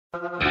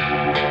Good for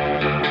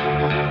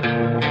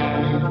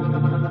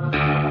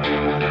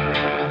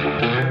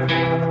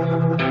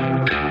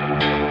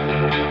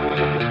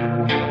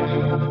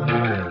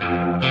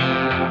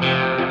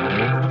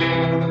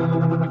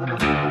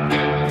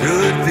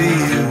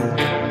you,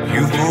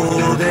 you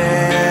fooled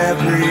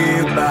everybody.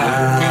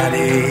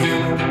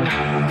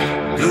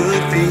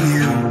 Good for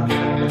you,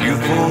 you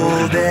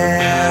fooled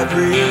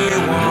everyone.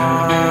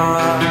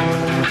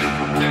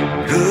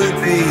 Good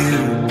for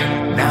you,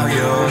 now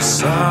you're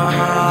somebody.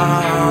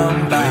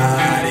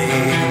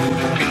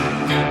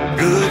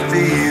 Good for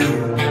you,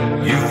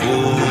 you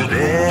fooled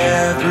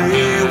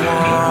everyone.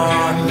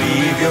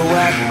 Leave your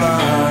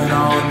weapon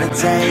on the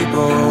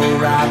table,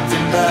 wrapped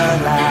in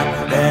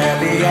burlap,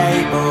 barely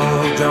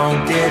able.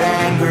 Don't get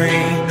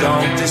angry,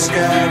 don't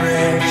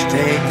discourage.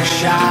 Take a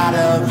shot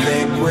of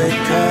liquid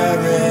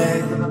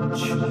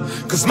courage.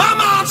 'Cause my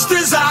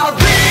monsters are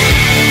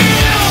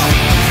real,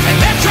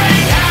 and they're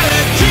trained how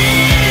to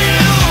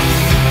kill.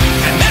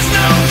 And there's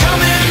no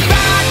coming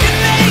back, and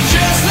they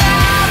just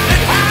laugh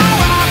at how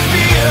I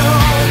feel.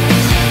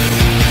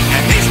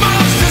 And these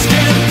monsters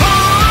can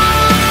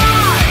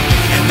fly,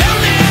 and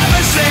they'll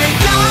never say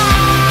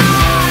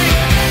die.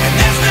 And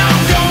there's no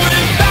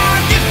going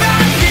back, if I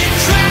get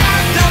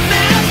trapped, I'll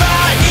never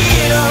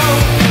heal.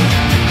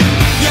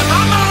 Yeah,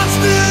 my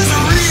monsters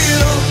are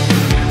real.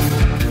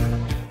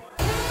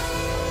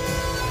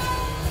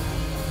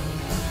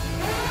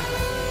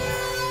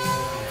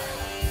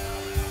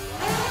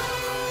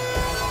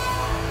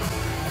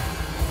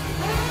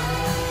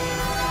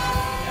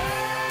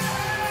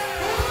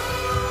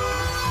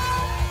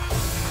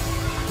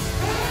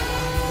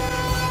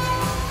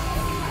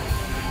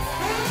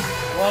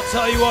 Well, I'll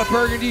tell you what,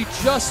 Burgundy,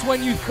 just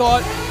when you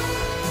thought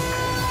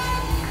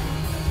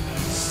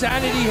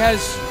sanity has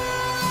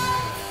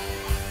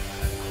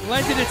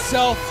lended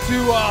itself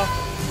to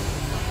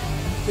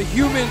the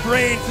human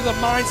brain, to the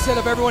mindset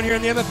of everyone here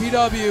in the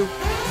MFPW,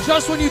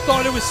 just when you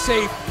thought it was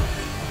safe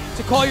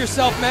to call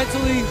yourself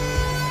mentally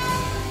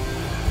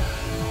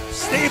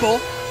stable,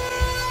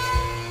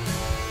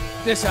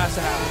 this has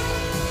to happen.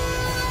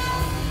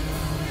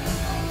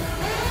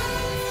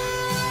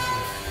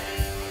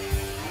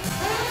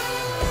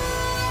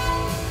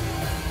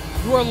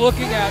 You are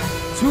looking at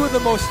two of the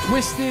most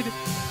twisted,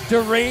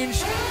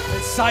 deranged,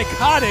 and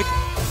psychotic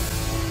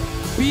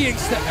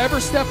beings to ever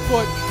step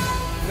foot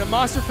in a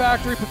Monster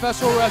Factory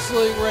professional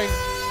wrestling ring.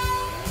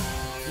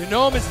 You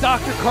know him as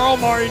Dr. Carl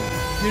Martin.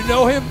 You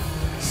know him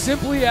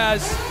simply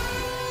as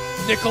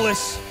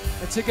Nicholas.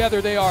 And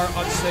together they are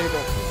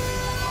unstable.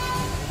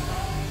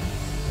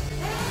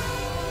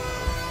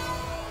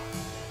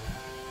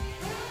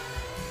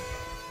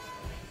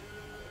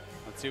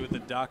 Let's see what the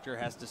doctor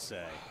has to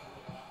say.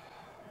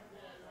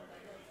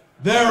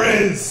 There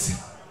is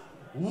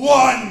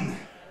one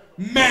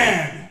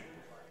man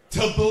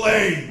to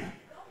blame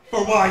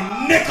for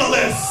why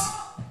Nicholas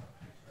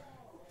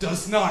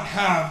does not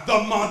have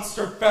the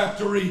Monster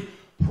Factory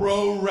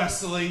Pro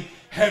Wrestling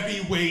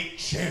Heavyweight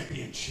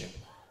Championship.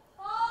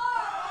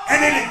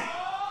 And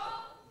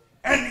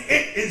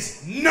it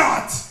is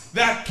not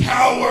that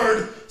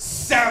coward,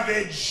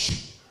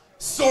 savage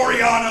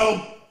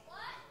Soriano.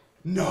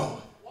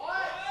 No.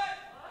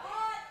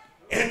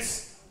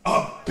 It's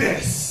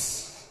Abyss.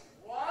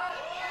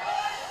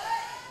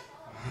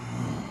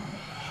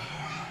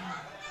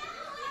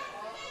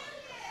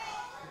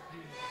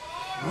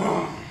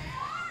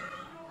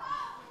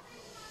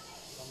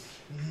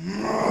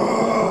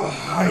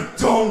 I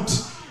don't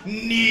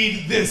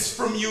need this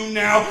from you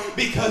now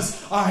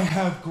because I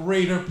have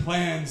greater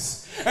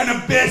plans. And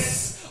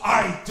Abyss,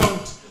 I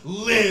don't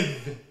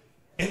live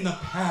in the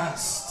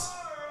past.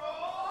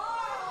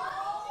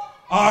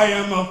 I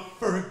am a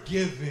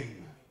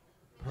forgiving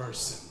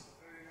person.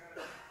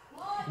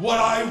 What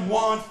I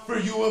want for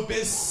you,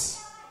 Abyss,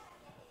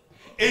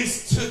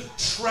 is to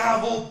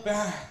travel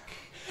back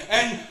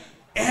and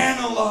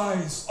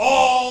analyze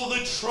all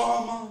the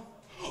trauma,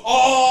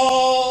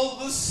 all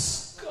the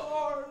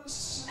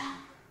scars.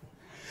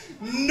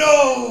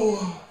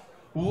 Know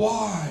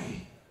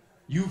why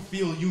you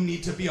feel you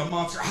need to be a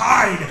monster.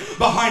 Hide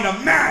behind a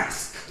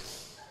mask.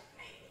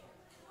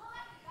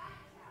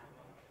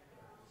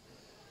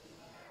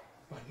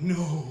 But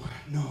no,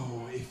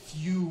 if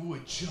you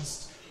would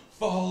just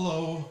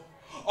follow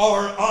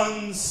our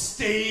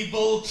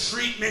unstable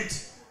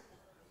treatment,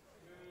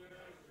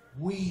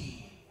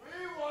 we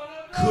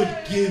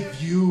could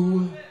give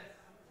you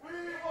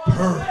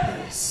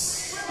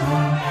purpose.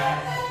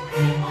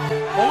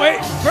 Oh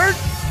wait,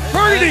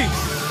 Burgundy!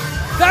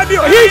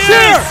 He's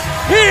here!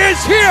 He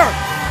is here!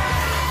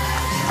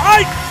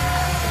 I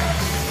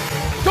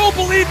don't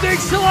believe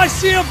things till I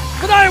see him,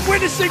 but I am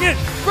witnessing it!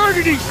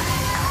 Burgundy!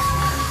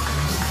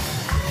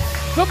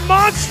 The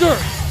monster!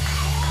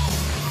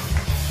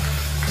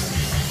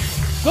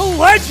 The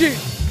legend!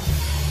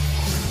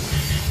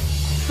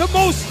 The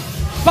most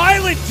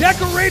violent,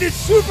 decorated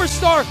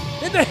superstar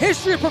in the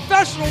history of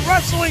professional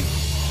wrestling.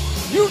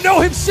 You know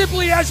him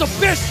simply as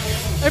Abyss,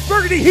 and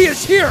Burgundy, he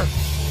is here.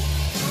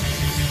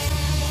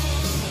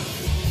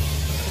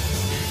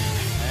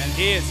 And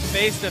he is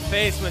face to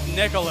face with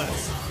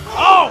Nicholas.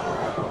 Oh!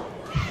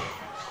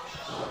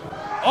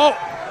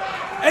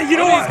 Hey, you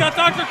know what? He's got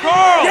Dr.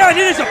 Carl. Yeah, and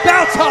it is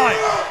about time.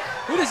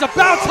 It is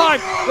about time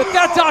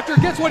that doctor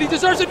gets what he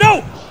deserves. And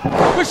no!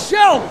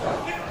 Michelle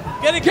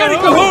Getting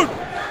Cahoon.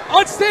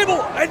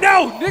 Unstable. And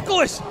now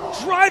Nicholas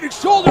driving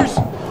shoulders.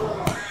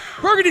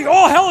 Burgundy,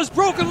 all hell is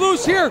broken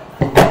loose here.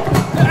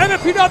 The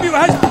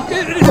MFPW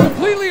it is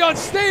completely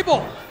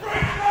unstable.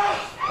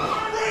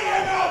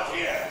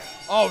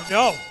 Oh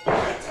no.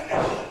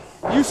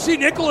 You see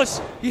Nicholas,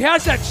 he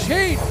has that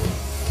chain.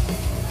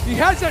 He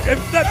has that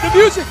the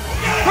music.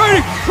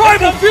 Burgundy,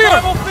 tribal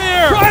fear.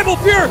 Tribal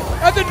fear.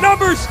 And the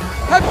numbers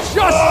have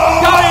just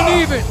gotten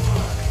even.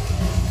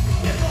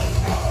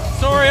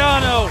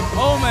 Soriano,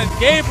 Omen,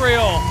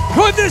 Gabriel.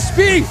 Could this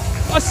be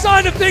a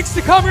sign of things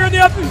to come here in the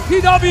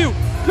MFPW?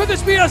 Could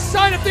this be a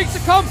sign of things to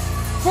come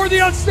for the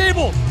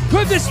unstable?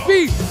 Could this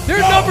be their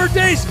numbered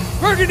days?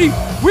 Burgundy,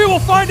 we will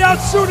find out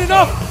soon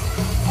enough.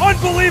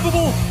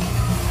 Unbelievable.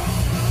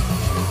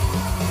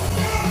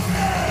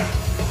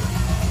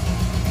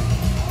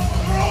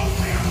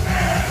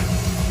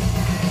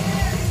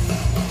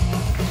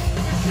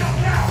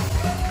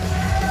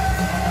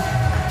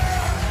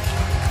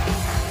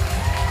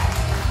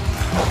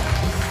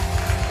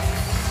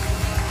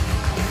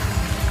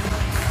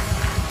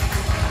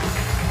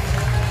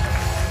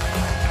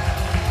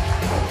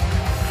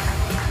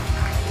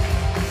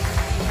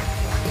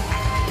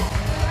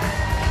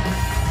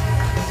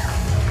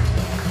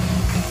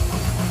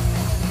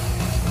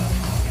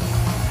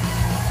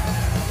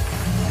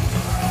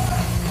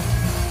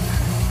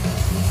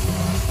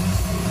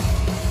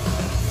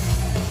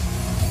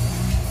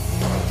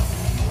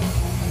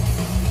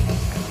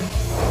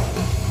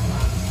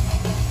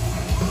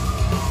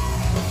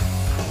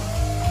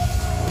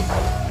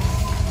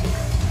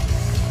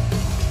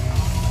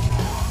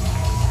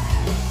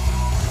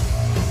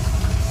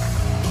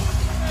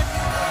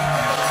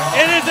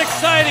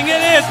 Exciting. It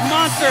is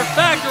Monster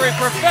Factory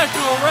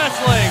Professional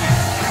Wrestling.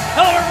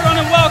 Hello everyone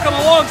and welcome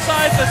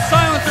alongside the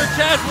Silencer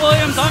Chaz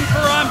Williams. I'm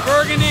Karan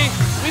Burgundy.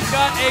 We've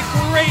got a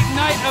great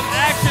night of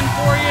action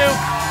for you.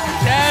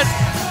 Chaz,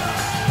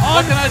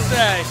 what can I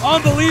say?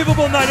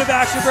 Unbelievable night of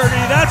action,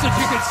 Burgundy. That's what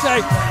you can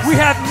say. We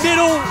have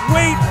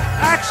middleweight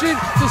action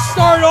to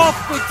start off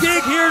the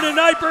gig here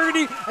tonight,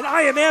 Burgundy, and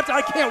I am amped.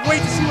 I can't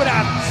wait to see what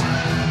happens.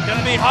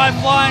 Gonna be high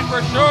flying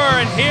for sure,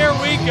 and here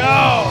we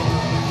go.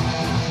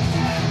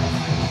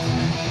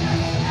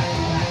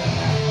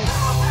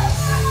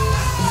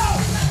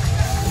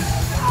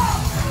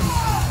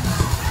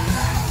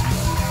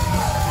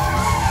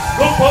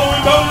 The following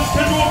bout is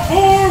scheduled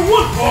for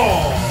one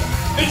fall.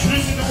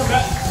 Introducing the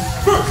combatants.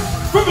 First,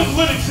 from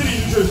Atlantic City,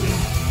 New Jersey,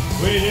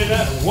 weighing in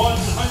at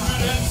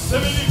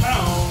 170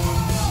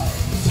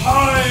 pounds,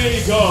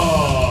 Tiger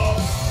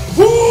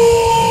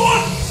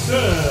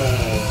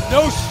Watson.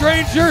 No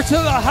stranger to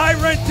the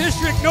high-rent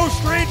district, no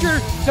stranger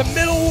to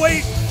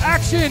middleweight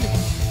action.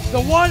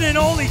 The one and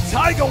only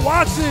Tiger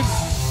Watson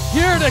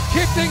here to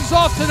kick things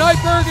off tonight,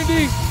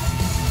 Burgundy.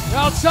 And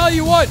I'll tell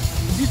you what,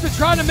 he's been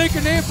trying to make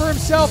a name for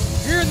himself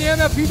here in the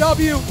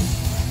MFPW,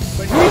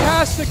 but he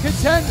has to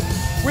contend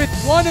with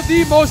one of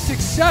the most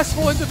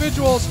successful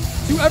individuals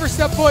to ever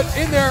step foot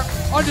in there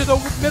under the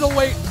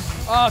middleweight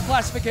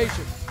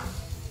classification.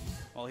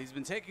 Well, he's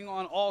been taking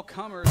on all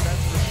comers,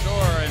 that's for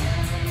sure, and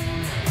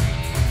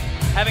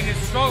having his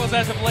struggles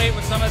as of late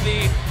with some of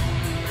the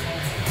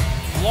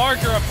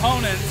larger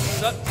opponents,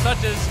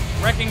 such as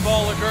Wrecking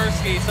Ball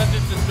Legursky, such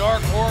as the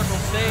Dark Oracle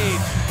Sage.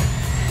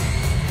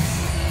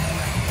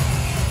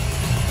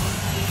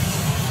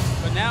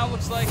 But now it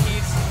looks like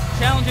he's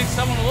challenging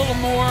someone a little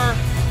more,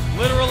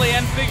 literally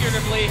and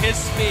figuratively, his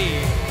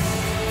speed.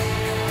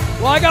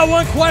 Well, I got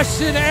one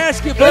question to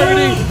ask you,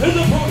 Burgundy.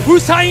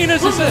 Whose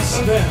hyenas is this?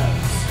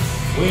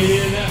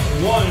 Weighed in at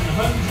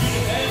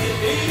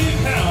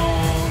 180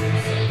 pounds,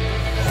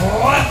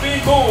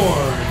 Laughing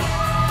Born,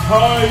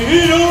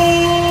 Hyena!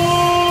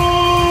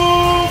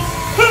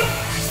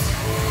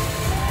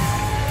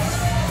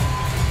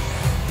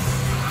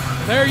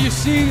 There you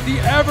see the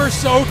ever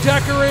so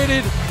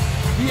decorated,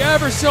 the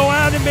ever so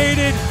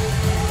animated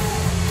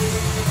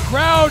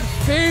crowd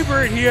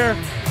favorite here.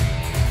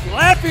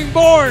 Laughing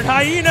Born,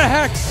 Hyena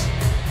Hex.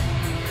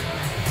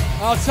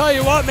 I'll tell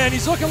you what, man,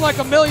 he's looking like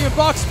 $1 million,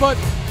 but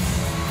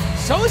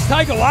so is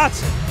Tiger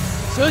Watson.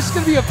 So this is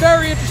going to be a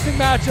very interesting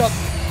matchup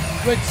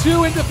with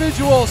two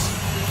individuals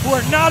who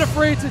are not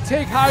afraid to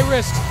take high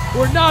risks,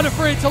 who are not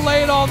afraid to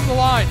lay it on the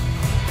line.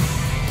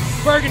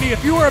 Burgundy,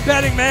 if you were a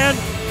betting man,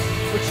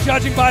 which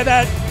judging by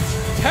that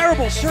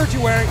terrible shirt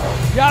you're wearing,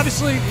 you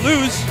obviously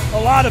lose a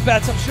lot of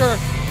bets, I'm sure.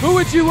 Who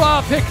would you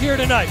pick here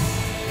tonight?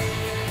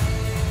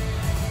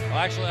 Well,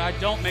 actually, I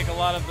don't make a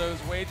lot of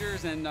those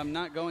wagers, and I'm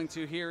not going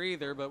to here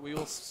either, but we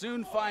will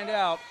soon find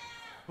out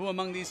who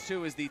among these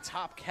two is the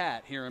top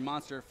cat here in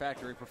Monster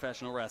Factory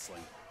Professional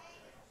Wrestling.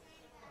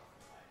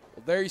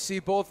 Well, there you see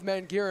both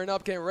men gearing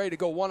up, getting ready to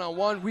go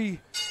one-on-one.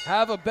 We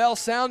have a bell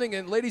sounding,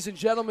 and ladies and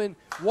gentlemen,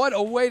 what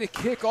a way to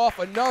kick off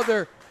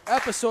another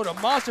episode of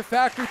Monster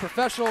Factory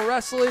Professional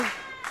Wrestling.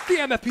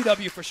 the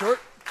MFPW for short.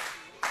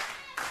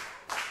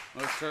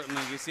 Most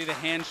certainly. You see the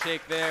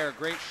handshake there.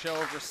 Great show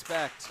of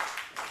respect.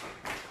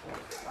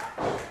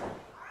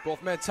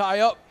 Both men tie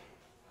up.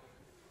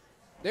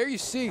 There you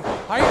see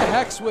Hyena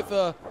Hex with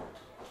a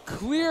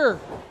clear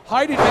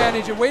height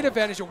advantage and weight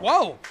advantage.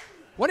 Whoa,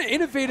 what an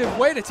innovative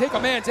way to take a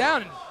man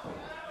down.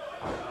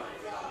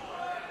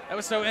 That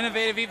was so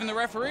innovative, even the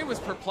referee was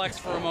perplexed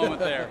for a moment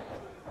there.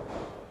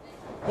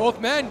 Both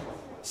men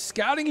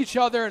scouting each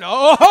other, and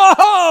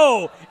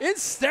oh, in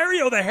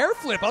stereo, the hair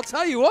flip. I'll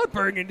tell you what,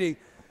 Burgundy.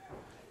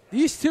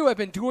 These two have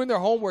been doing their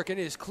homework, and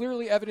it is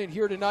clearly evident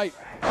here tonight.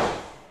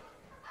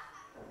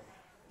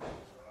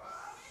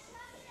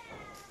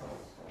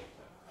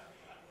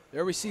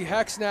 There we see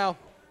Hex now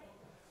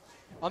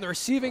on the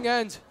receiving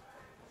end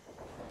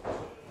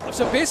of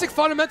some basic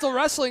fundamental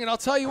wrestling, and I'll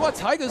tell you what,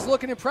 Taiga's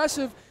looking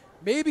impressive.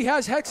 Maybe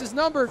has Hex's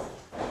number.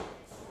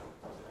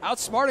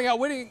 Outsmarting,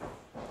 outwitting.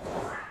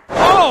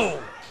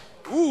 Oh!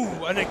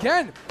 Ooh, and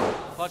again.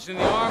 Clutching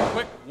the arm,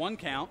 quick 1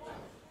 count.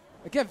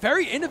 Again,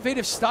 very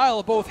innovative style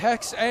of both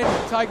Hex and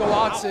Taiga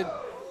Watson.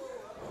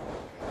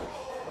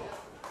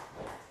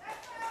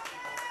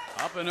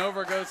 Up and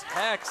over goes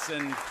Hex,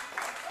 and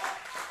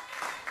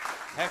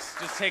Hex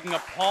just taking a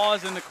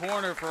pause in the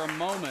corner for a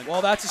moment.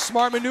 Well, that's a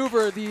smart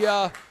maneuver.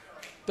 The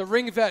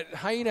ring vet,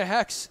 Hyena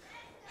Hex,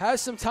 has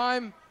some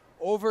time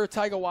over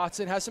Taiga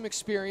Watson, has some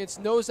experience,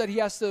 knows that he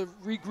has to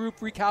regroup,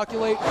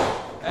 recalculate,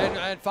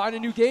 and find a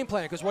new game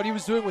plan, because what he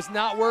was doing was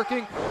not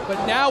working.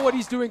 But now what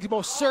he's doing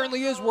most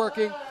certainly is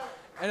working.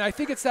 And I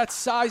think it's that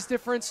size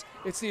difference.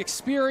 It's the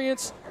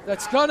experience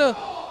that's going to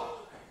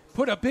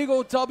put a big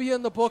old W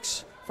in the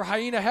books for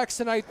Hyena Hex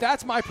tonight.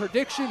 That's my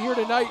prediction here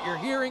tonight. You're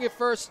hearing it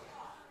first.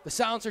 The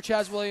silencer,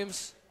 Chaz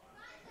Williams.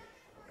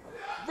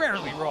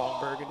 Rarely wrong,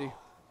 Burgundy.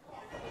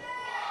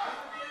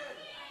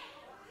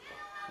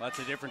 Well, that's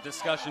a different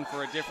discussion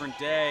for a different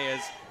day,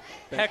 as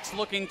Hex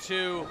looking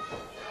to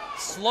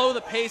slow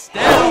the pace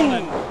down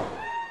and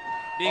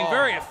being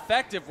very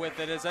effective with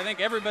it, as I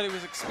think everybody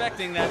was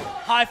expecting that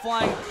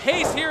high-flying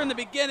pace here in the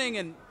beginning,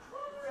 and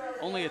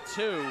only a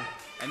 2.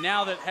 And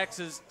now that Hex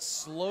has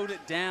slowed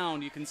it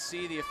down, you can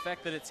see the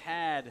effect that it's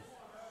had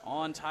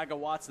on Taiga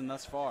Watson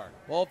thus far.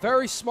 Well,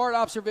 very smart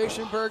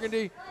observation,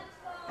 Burgundy.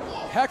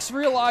 Hex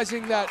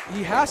realizing that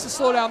he has to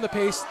slow down the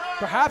pace,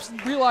 perhaps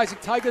realizing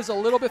Taiga's a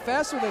little bit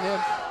faster than him.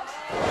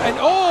 And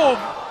oh,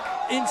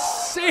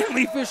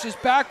 insanely vicious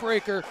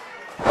backbreaker.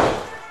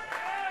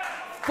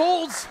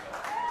 Folds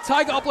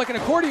Taiga up like an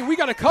accordion. We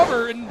got to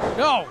cover, and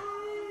no.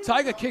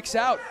 Taiga kicks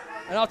out.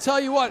 And I'll tell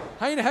you what,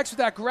 Hyena Hex with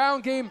that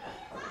ground game,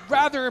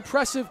 rather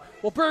impressive.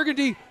 Well,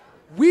 Burgundy,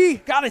 we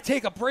got to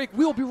take a break.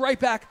 We'll be right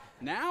back.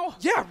 Now?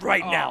 Yeah,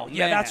 right now.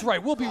 Yeah, that's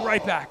right. We'll be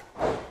right back.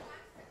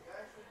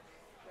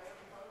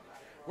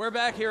 We're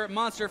back here at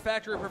Monster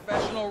Factory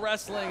Professional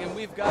Wrestling, and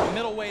we've got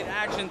middleweight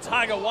action.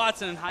 Taiga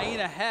Watson and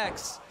Hyena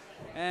Hex.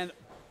 And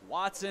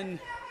Watson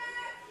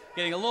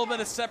getting a little bit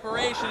of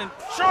separation and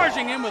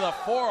charging him with a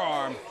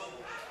forearm.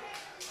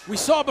 We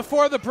saw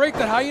before the break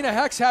that Hyena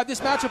Hex had this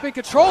matchup in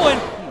control,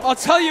 and I'll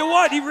tell you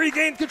what, he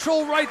regained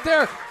control right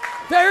there.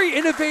 Very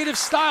innovative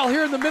style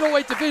here in the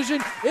middleweight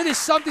division. It is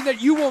something that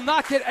you will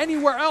not get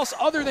anywhere else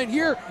other than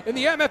here in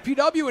the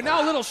MFPW. And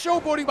now a little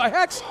showboating by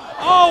Hex.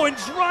 Oh, and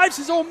drives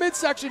his own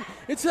midsection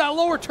into that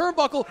lower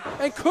turnbuckle.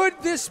 And could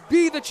this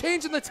be the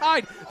change in the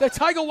tide that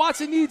Taiga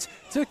Watson needs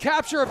to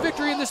capture a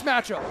victory in this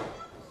matchup?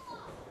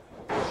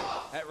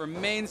 That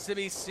remains to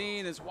be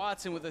seen, as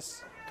Watson with a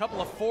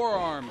couple of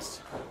forearms.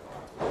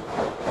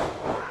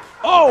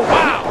 Oh,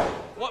 wow!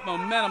 What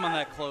momentum on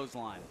that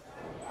clothesline.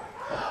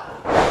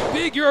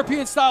 Big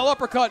European-style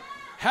uppercut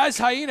has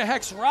Hyena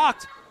Hex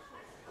rocked.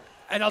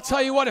 And I'll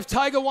tell you what, if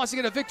Taiga wants to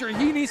get a victory,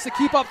 he needs to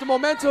keep up the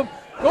momentum.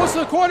 Goes to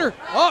the corner,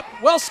 up,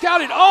 well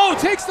scouted. Oh,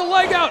 takes the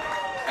leg out.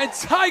 And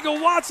Taiga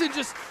Watson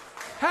just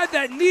had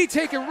that knee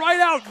taken right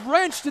out,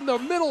 wrenched in the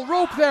middle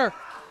rope there.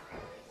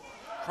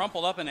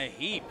 Crumpled up in a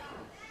heap.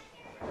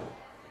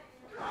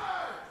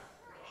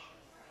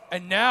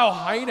 And now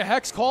Hyena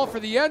Hex calling for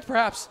the end,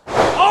 perhaps.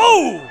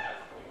 Oh!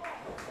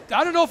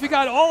 I don't know if he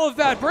got all of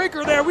that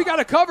breaker there. We got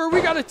a cover,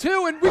 we got a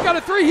 2, and we got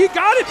a 3. He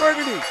got it,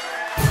 Burgundy.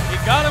 He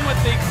got him with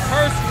the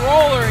cursed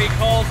roller, he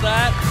calls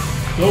that.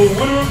 The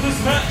winner of this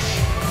match,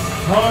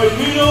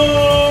 Hyena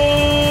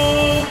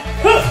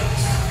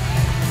Hex.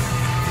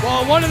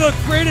 Well, one of the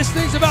greatest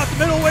things about the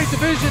middleweight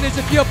division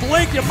is if you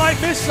blink, you might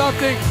miss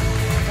something.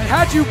 And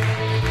had you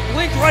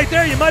blinked right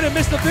there, you might have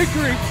missed a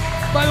victory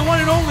by the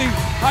one and only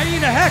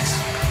Hyena Hex.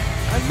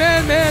 And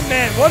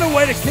man, what a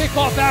way to kick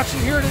off action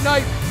here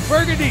tonight.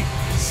 Burgundy,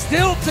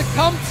 still to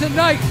come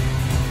tonight,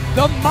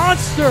 the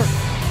Monster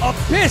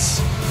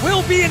Abyss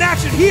will be in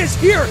action. He is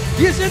here.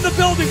 He is in the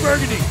building,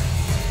 Burgundy.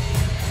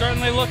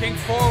 Certainly looking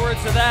forward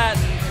to that.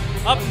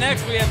 Up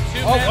next, we have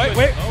 2 men.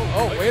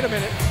 Wait a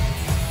minute.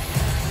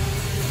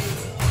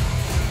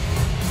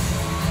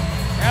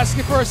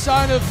 Asking for a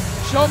sign of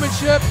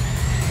showmanship,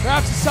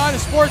 perhaps a sign of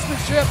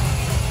sportsmanship.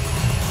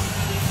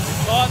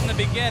 We saw it in the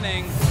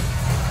beginning.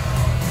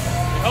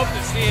 We hope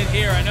to see it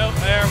here. I know.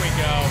 There we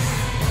go.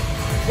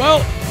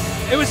 Well,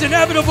 It was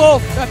inevitable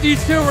that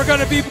these two were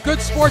going to be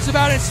good sports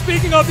about it.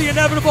 Speaking of the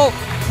inevitable,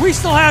 we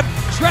still have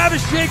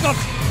Travis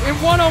Jacobs in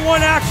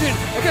one-on-one action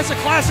against a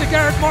classic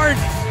Eric Martin.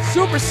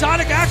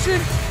 Supersonic action.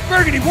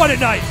 Burgundy, what a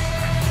night.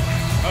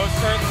 Most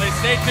certainly.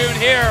 Stay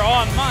tuned here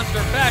on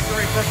Monster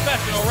Factory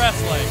Professional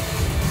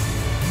Wrestling.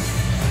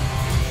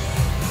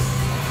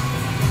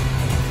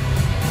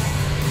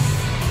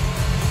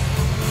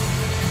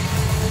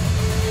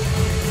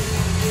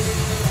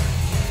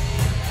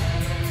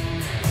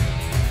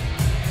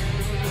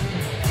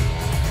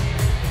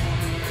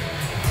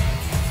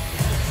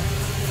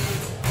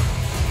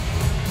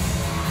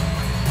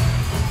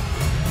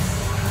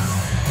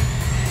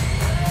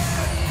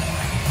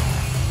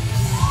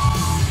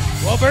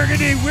 Well,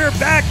 Burgundy, we're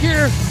back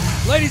here.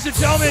 Ladies and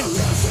gentlemen,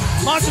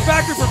 Monster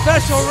Factory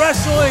Professional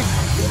Wrestling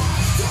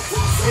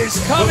is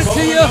coming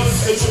to you.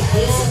 Scheduled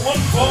for one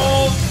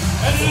fall,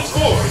 and it is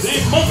for the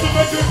Monster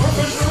Factory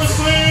Professional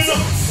Wrestling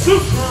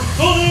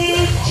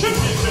Supersonic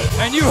Championship.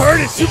 And you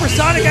heard it,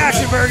 Supersonic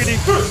action, Burgundy.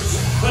 First,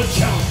 the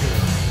challenger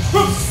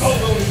from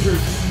Scotland, New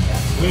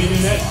Jersey, weighing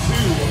in at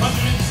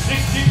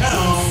 260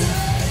 pounds,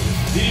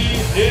 the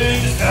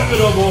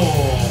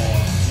inevitable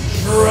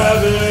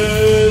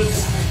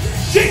Travis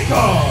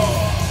Jacobs.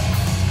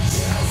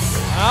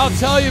 I'll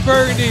tell you,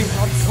 Burgundy,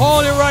 I'm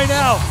calling it right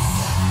now.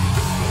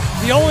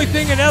 The only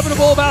thing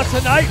inevitable about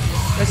tonight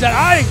is that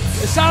I,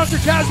 the Silencer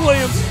Chaz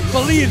Williams,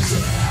 believes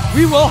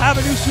we will have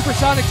a new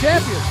Supersonic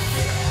champion.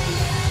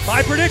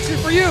 My prediction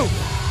for you.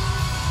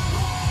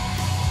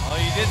 Well,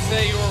 you did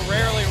say you were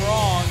rarely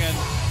wrong, and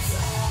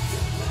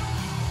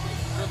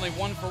certainly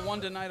 1 for 1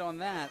 tonight on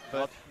that.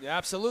 But Yeah,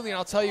 absolutely, and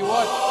I'll tell you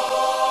what.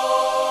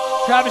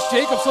 Travis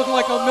Jacobs looking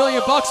like $1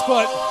 million,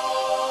 but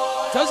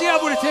does he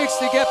have what it takes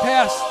to get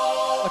past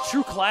a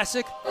true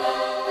classic?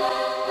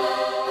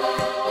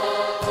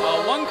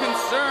 one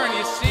concern,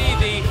 you see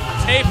the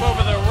tape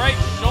over the right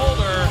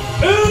shoulder.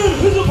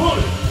 And his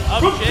opponent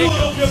from Jacobs.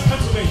 Philadelphia,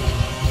 Pennsylvania,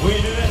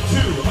 weighing in at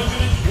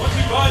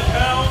 225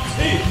 pounds,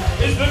 he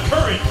is the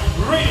current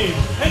reigning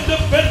and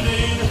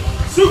defending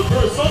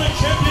Supersonic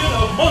Champion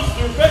of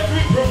Monster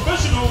Factory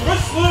Professional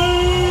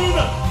Wrestling,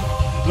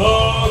 the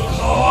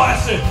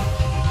classic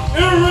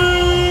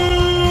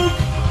Eric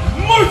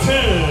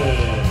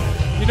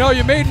Martin. You know,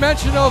 you made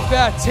mention of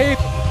that tape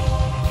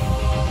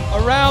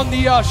around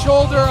the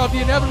shoulder of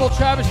the inevitable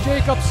Travis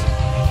Jacobs,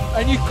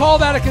 and you call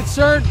that a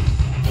concern.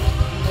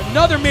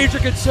 Another major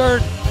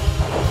concern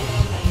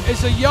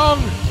is a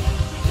young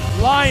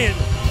lion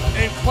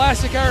in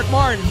classic Eric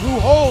Martin, who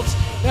holds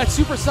that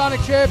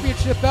Supersonic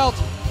Championship belt.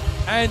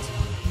 And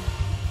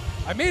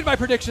I made my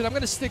prediction. I'm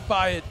going to stick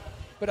by it.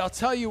 But I'll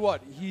tell you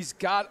what, he's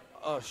got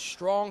a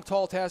strong,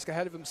 tall task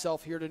ahead of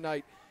himself here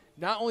tonight.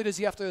 Not only does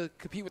he have to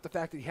compete with the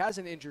fact that he has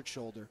an injured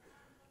shoulder,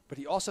 but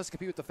he also has to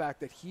compete with the fact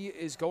that he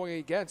is going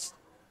against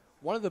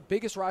one of the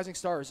biggest rising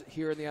stars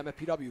here in the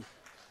MFPW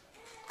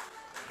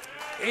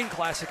in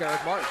classic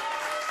Eric Martin.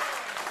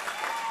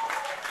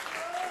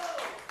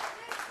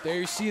 There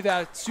you see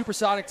that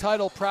Supersonic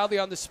title proudly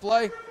on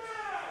display.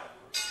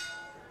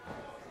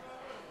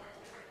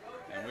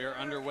 And we are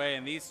underway,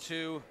 and these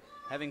two,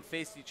 having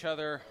faced each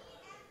other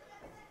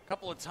a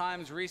couple of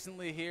times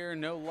recently here,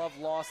 no love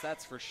lost,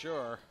 that's for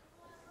sure.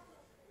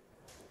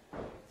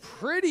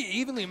 Pretty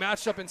evenly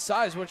matched up in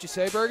size, wouldn't you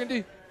say,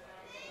 Burgundy?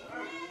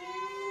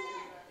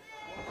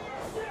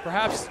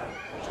 Perhaps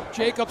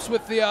Jacobs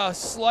with the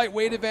slight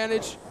weight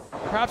advantage,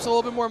 perhaps a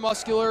little bit more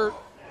muscular,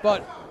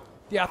 but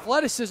the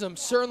athleticism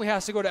certainly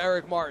has to go to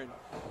Eric Martin.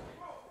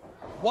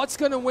 What's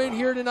going to win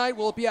here tonight?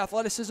 Will it be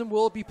athleticism?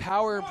 Will it be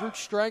power and brute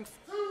strength?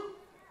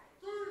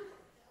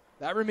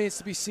 That remains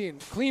to be seen.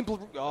 Clean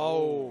blue.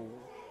 Oh.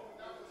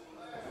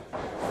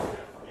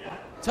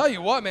 Tell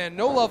you what, man,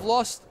 no love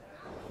lost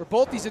for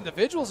both these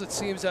individuals, it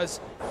seems, as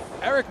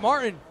Eric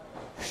Martin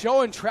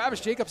showing Travis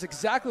Jacobs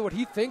exactly what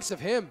he thinks of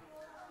him.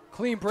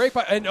 Clean break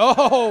by, and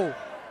oh,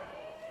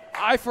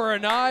 eye for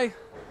an eye.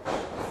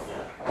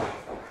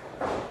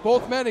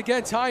 Both men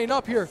again tying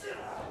up here.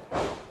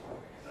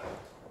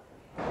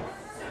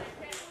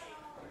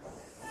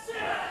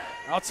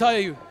 I'll tell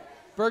you,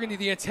 Burgundy,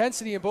 the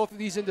intensity in both of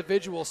these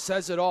individuals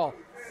says it all.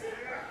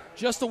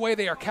 Just the way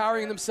they are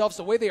carrying themselves,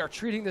 the way they are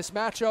treating this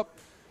matchup.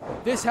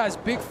 This has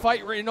big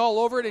fight written all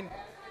over it, and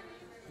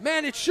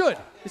man, it should.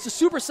 It's a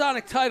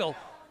Supersonic title.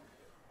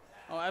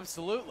 Oh,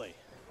 absolutely.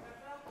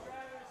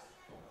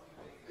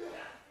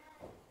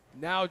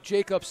 Now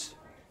Jacobs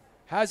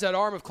has that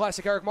arm of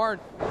classic Eric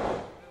Martin.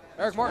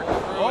 Eric Martin.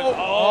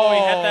 Oh, he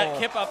had that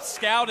kip up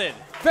scouted.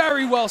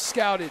 Very well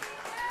scouted.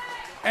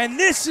 And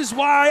this is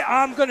why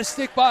I'm going to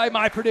stick by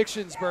my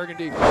predictions,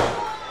 Burgundy.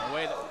 Oh,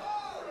 wait.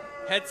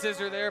 Head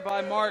scissor there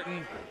by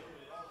Martin.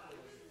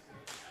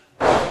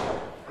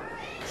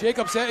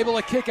 Jacobs able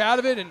to kick out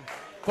of it, and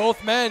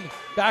both men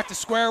back to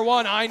square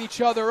one, eyeing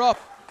each other up.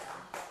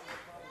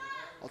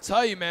 I'll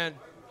tell you, man,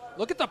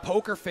 look at the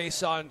poker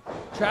face on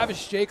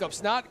Travis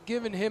Jacobs, not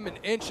giving him an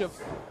inch of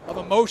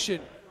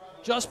emotion,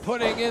 just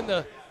putting in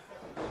the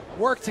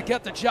work to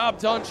get the job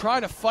done,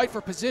 trying to fight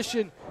for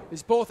position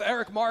is both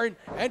Eric Martin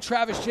and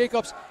Travis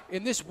Jacobs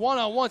in this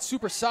one-on-one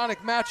supersonic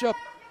matchup.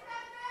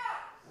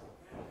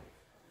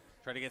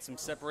 Try to get some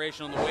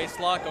separation on the waist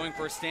lock, going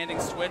for a standing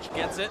switch,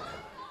 gets it.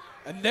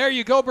 And there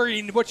you go,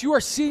 Bernie. What you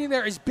are seeing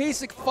there is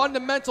basic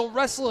fundamental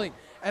wrestling.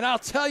 And I'll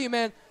tell you,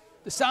 man,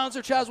 the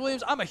silencer Chaz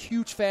Williams, I'm a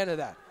huge fan of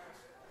that.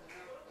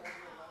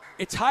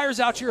 It tires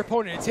out your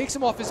opponent. It takes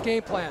him off his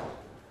game plan.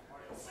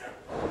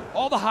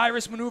 All the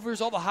high-risk maneuvers,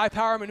 all the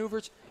high-power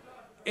maneuvers,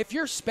 if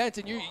you're spent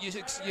and you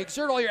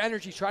exert all your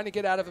energy trying to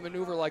get out of a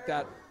maneuver like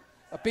that,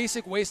 a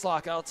basic waist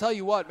lock, I'll tell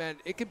you what, man,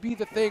 it could be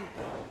the thing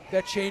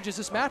that changes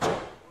this matchup.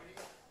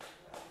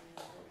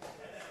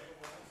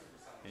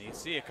 And you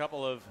see a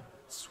couple of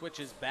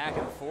switches back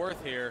and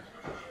forth here.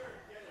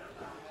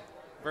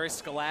 Very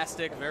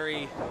scholastic,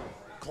 very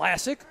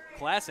classic.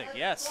 Classic,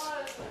 yes.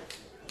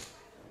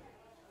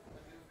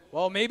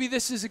 Well, maybe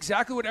this is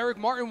exactly what Eric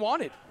Martin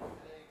wanted.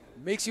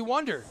 Makes you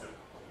wonder.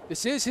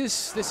 This is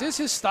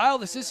his style.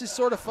 This is his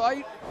sort of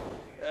fight.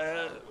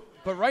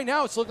 But right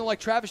now, it's looking like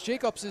Travis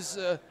Jacobs is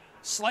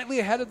slightly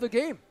ahead of the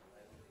game.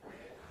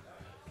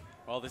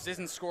 Well, this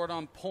isn't scored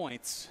on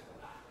points.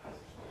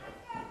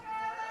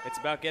 It's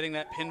about getting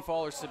that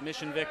pinfall or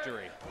submission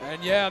victory.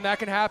 And yeah, and that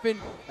can happen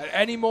at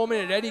any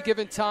moment, at any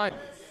given time.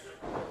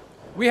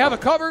 We have a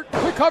cover,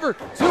 quick cover,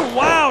 two,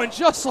 wow, and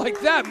just like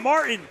that,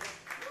 Martin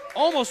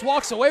almost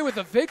walks away with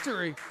a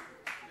victory.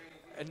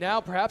 And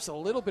now perhaps a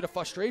little bit of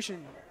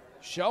frustration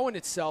showing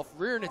itself,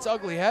 rearing its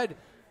ugly head.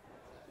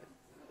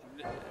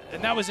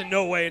 And that was in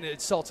no way an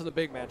insult to the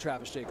big man,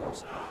 Travis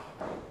Jacobs.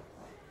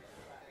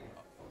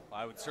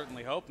 I would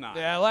certainly hope not.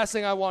 Yeah, last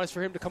thing I want is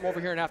for him to come over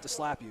here and have to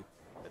slap you.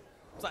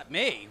 Slap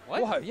me?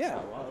 What? Well, yeah,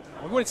 well,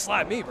 he wouldn't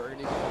slap me,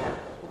 Bernie. Well,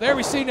 there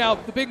we see now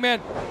the big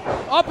man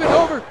up and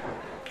over.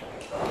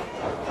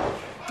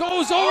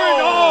 Goes over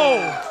and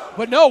oh!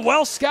 But no,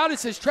 well scouted,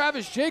 says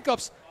Travis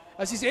Jacobs,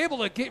 as he's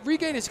able to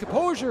regain his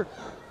composure.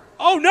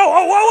 Oh no,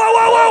 oh,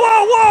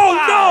 whoa,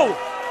 wow.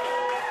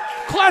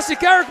 No!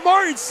 Classic Eric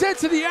Martin sent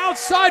to the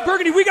outside.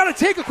 Burgundy, we got to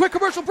take a quick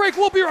commercial break.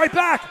 We'll be right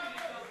back.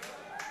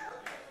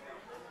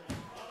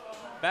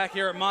 Back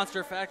here at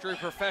Monster Factory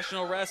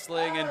Professional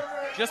Wrestling, and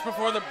just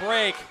before the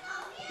break,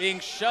 being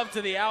shoved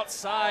to the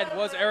outside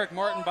was Eric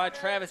Martin by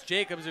Travis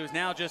Jacobs, who's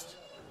now just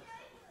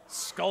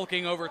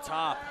skulking over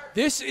top.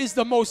 This is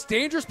the most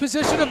dangerous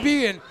position to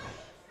be in.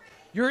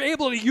 You're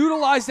able to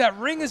utilize that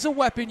ring as a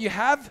weapon. You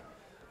have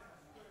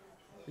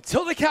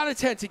until the count of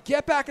 10 to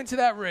get back into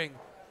that ring.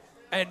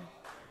 And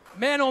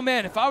man, oh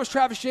man, if I was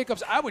Travis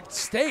Jacobs, I would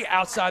stay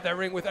outside that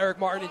ring with Eric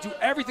Martin and do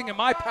everything in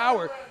my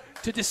power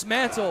to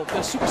dismantle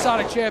the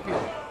Supersonic champion.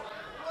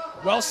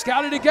 Well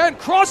scouted again.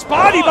 Cross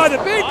body by the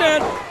big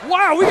man.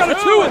 Wow, we got a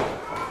two.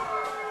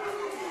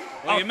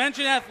 Well, you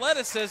mentioned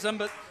athleticism,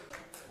 but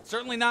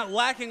certainly not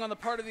lacking on the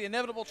part of the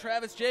inevitable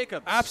Travis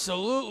Jacobs.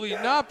 Absolutely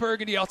not,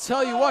 Burgundy. I'll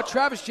tell you what,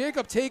 Travis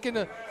Jacobs taking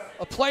a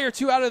play or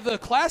two out of the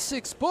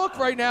Classics book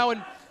right now,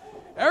 and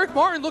Eric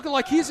Martin looking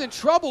like he's in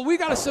trouble. We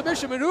got a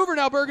submission maneuver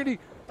now, Burgundy.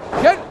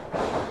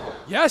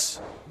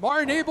 Yes,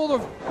 Martin able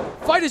to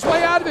fight his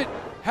way out of it.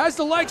 Has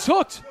the legs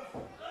hooked.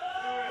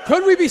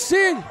 Could we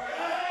see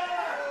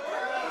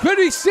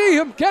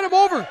him get him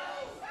over?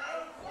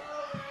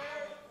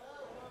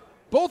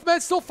 Both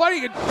men still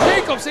fighting, and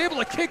Jacobs able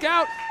to kick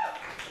out.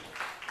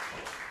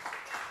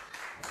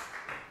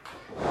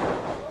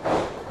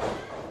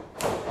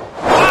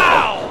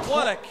 Wow,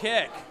 what a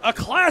kick. A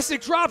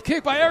classic drop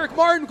kick by Eric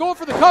Martin going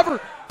for the cover.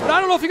 But I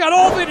don't know if he got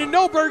all of it, and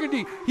no,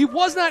 Burgundy. He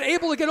was not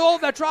able to get all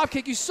of that drop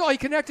kick. You saw he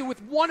connected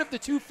with one of the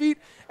 2 feet,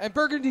 and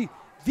Burgundy,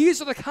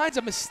 these are the kinds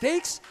of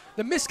mistakes,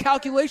 the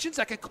miscalculations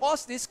that could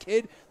cost this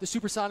kid the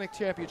Supersonic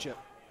Championship.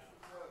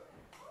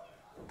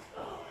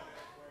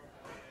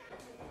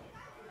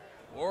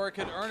 Or it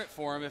could earn it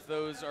for him if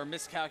those are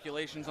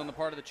miscalculations on the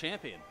part of the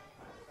champion.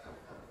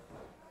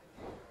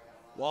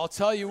 Well, I'll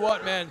tell you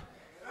what, man.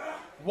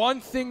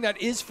 One thing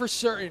that is for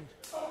certain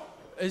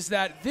is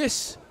that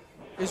this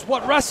is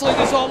what wrestling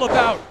is all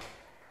about.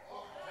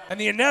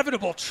 And the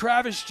inevitable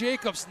Travis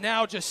Jacobs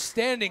now just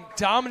standing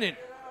dominant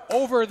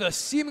over the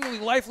seemingly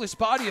lifeless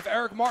body of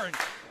Eric Martin.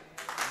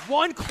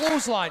 One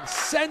clothesline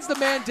sends the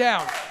man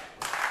down.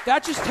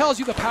 That just tells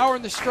you the power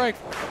and the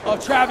strength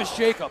of Travis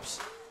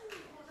Jacobs.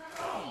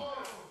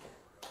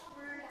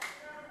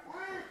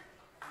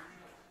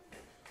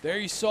 There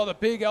you saw the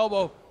big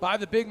elbow by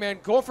the big man.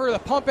 Go for the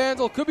pump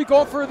handle. Could be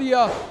going for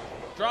the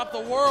drop the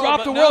world.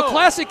 Drop the world.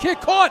 Classic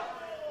kick caught.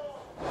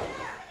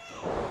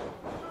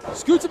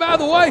 Scoots him out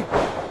of the way.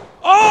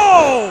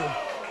 Oh!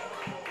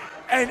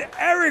 And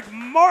Eric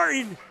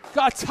Martin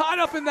got tied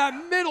up in that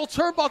middle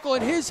turnbuckle,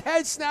 and his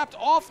head snapped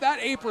off that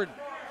apron.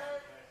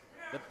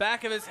 The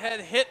back of his head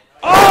hit.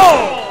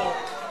 Oh!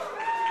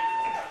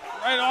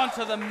 Right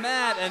onto the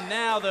mat, and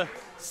now the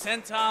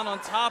senton on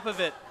top of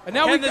it. And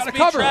now we've got a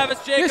cover.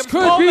 Travis Jacobs this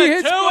could be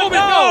his moment.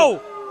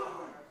 No! No!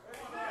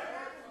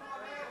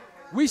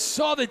 We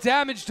saw the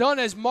damage done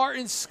as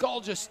Martin's skull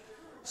just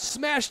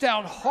smashed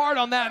down hard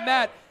on that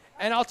mat.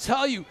 And I'll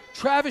tell you,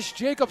 Travis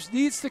Jacobs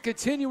needs to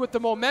continue with the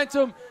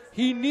momentum.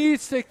 He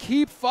needs to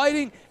keep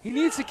fighting. He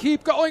needs to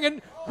keep going.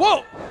 And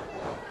Whoa!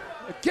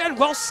 Again,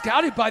 well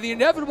scouted by the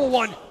Inevitable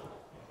One.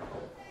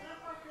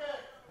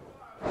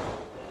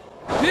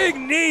 Big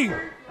knee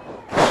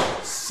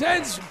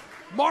sends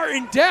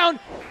Martin down,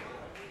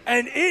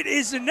 and it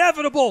is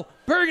inevitable.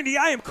 Burgundy,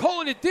 I am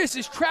calling it. This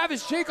is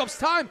Travis Jacobs'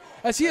 time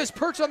as he has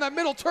perched on that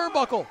middle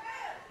turnbuckle.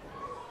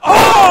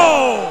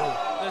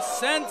 Oh! The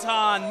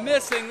senton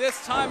missing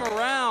this time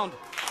around.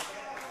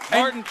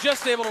 Martin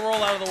just able to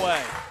roll out of the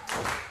way.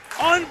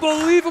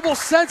 Unbelievable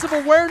sense of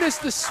awareness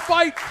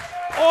despite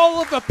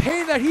all of the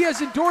pain that he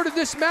has endured in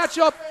this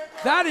matchup.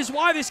 That is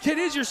why this kid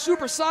is your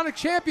Supersonic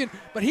champion,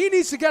 but he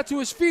needs to get to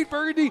his feet,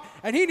 Burgundy,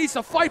 and he needs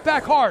to fight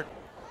back hard.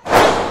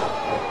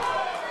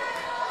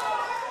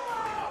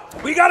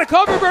 We got to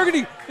cover,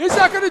 Burgundy. Is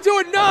that going to do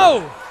it?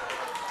 No.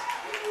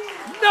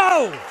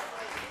 No.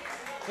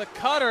 The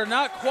cutter,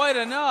 not quite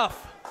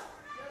enough.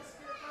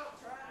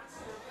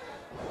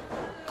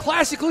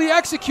 Classically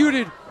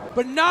executed,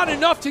 but not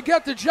enough to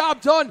get the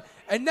job done.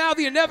 And now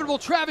the inevitable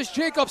Travis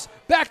Jacobs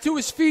back to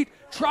his feet,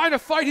 trying to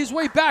fight his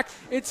way back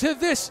into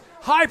this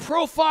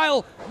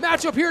high-profile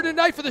matchup here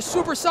tonight for the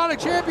Supersonic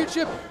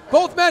Championship.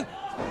 Both men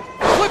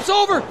flips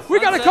over. We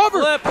got to cover.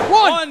 Flip.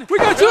 One. We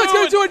got two. It's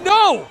going to do it.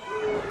 No.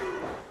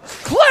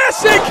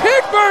 Classic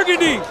kick,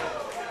 Burgundy.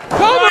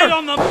 Cover. Right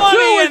on the money,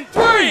 2 and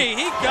 3.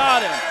 He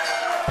got him.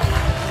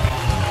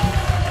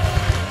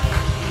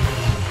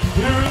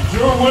 Here is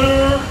your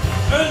winner,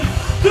 and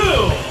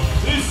still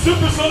the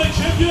Supersonic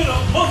Champion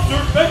of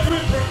Monster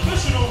Factory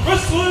Professional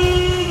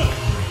Wrestling,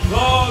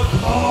 the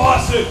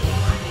Classic,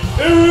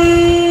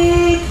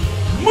 Eric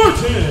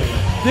Martin.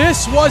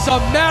 This was a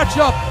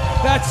matchup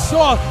that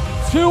saw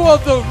two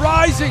of the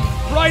rising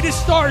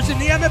brightest stars in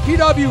the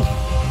MFPW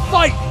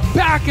fight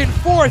back and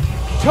forth,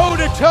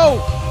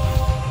 toe-to-toe,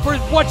 for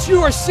what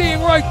you are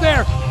seeing right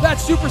there, that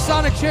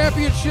Supersonic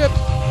Championship.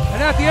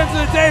 And at the end of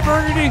the day,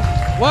 Burgundy,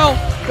 well,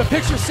 the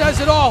picture says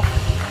it all.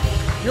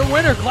 Your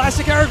winner,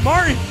 Classic Eric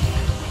Martin.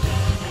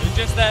 It's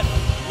just that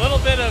little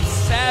bit of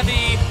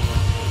savvy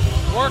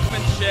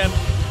workmanship.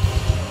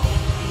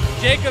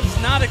 Jacobs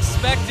not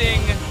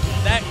expecting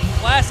that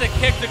classic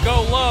kick to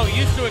go low,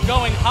 used to it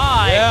going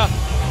high. Yeah.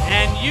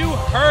 And you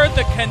heard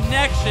the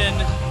connection,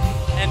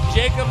 and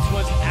Jacobs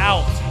was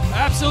out.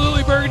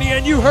 Absolutely, Burgundy,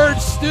 and you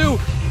heard Stu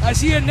as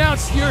he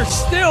announced you're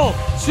still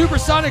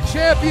Supersonic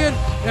Champion.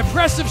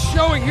 Impressive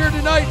showing here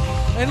tonight.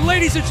 And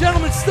ladies and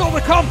gentlemen, still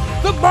to come,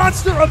 the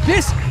Monster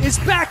Abyss is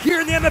back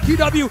here in the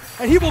MFPW,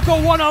 and he will go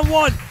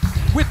one-on-one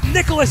with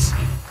Nicholas.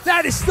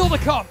 That is still to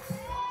come.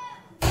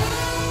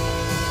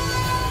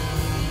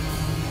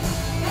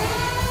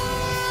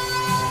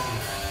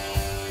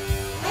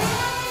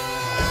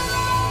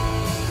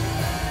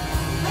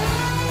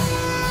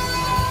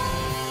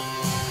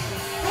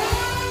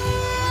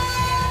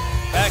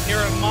 Back here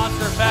at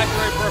Monster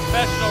Factory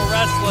Professional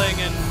Wrestling,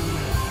 and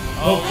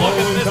The look at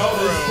following this bout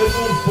is crew.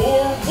 scheduled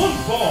for one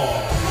fall.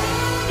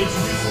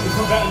 Introducing the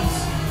combatants.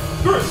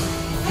 First,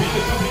 being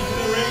accompanied to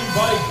the ring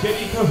by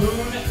Getty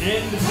Cahoon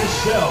and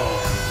Michelle.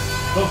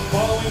 The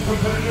following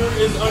competitor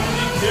is under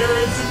the care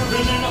and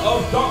supervision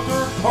of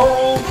Dr.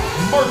 Carl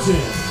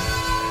Martin.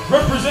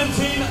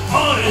 Representing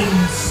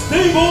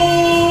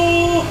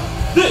Unstable,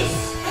 this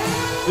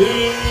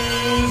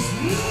is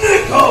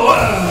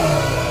Nicholas.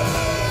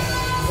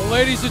 Well,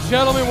 ladies and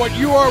gentlemen, what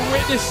you are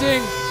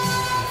witnessing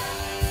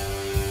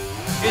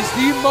is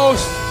the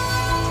most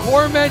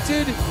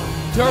tormented,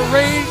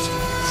 deranged,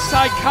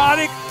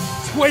 psychotic,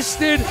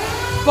 twisted,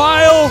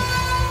 vile,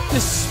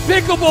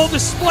 despicable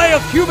display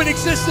of human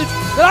existence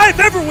that I've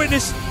ever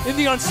witnessed in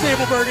the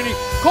Unstable, Burgundy.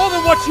 Call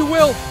them what you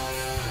will.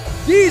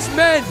 These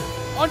men,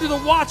 under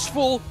the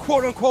watchful,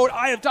 quote-unquote,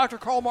 eye of Dr.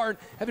 Carl Martin,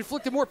 have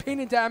inflicted more pain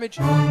and damage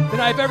than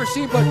I've ever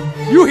seen. But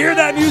you hear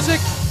that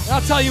music, and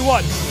I'll tell you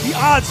what, the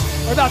odds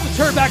are about to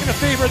turn back in the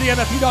favor of the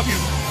MFPW.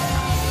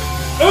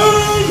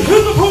 And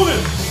his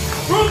opponent,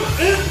 from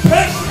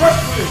Impact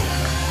Wrestling,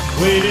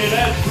 weighed in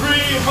at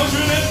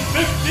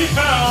 350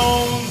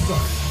 pounds,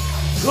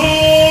 the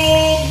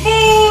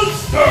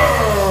Monster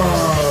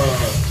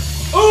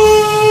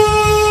Abyss!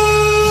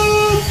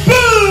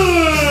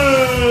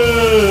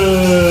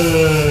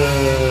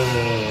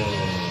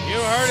 You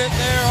heard it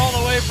there, all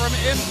the way from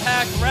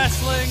Impact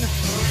Wrestling.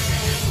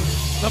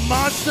 The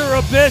Monster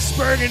Abyss,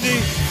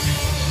 Burgundy.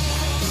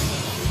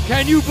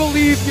 Can you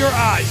believe your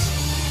eyes?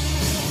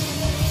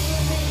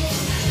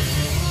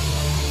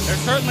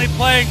 They're certainly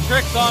playing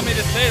tricks on me,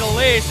 to say the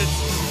least.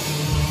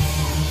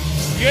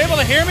 You able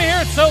to hear me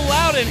here? It's so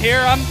loud in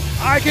here.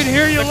 I can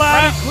hear you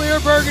loud and clear,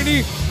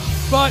 Burgundy,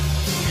 but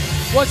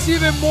what's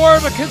even more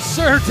of a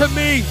concern to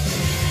me,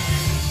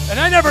 and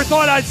I never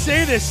thought I'd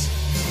say this,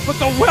 but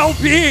the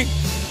well-being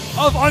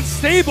of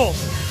Unstable.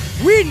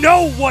 We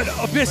know what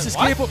Abyss is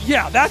capable of.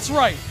 Yeah, that's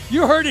right.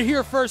 You heard it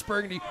here first,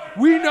 Burgundy.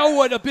 We know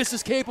what Abyss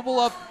is capable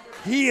of.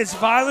 He is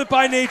violent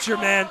by nature,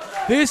 man.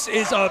 This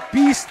is a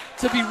beast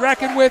to be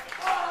reckoned with.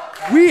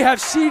 We have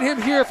seen him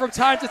here from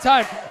time to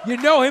time. You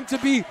know him to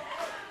be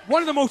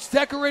one of the most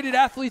decorated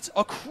athletes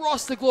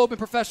across the globe in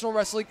professional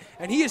wrestling,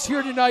 and he is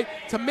here tonight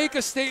to make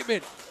a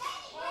statement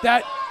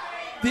that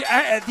the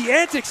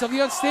antics of the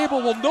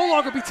Unstable will no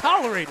longer be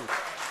tolerated.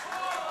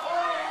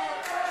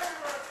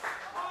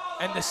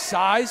 And the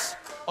size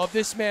of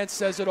this man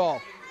says it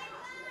all.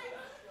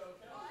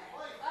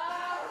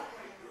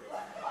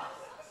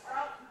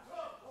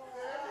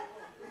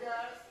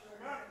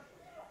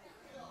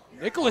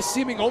 Nicholas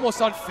seeming almost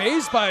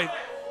unfazed by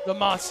the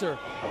monster.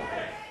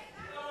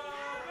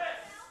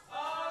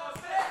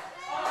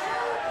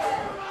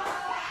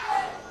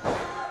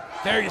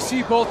 There you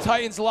see both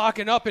Titans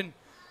locking up, and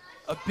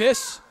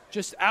Abyss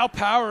just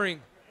outpowering.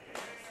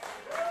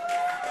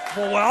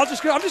 Well, I'm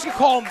just gonna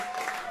call him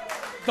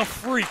the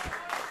Freak,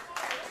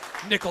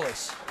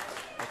 Nicholas.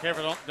 Be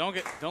careful!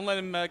 Don't let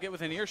him get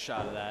within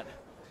earshot of that.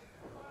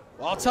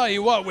 Well, I'll tell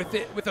you what,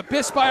 with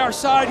Abyss by our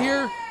side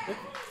here,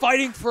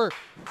 fighting for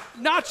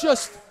not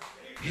just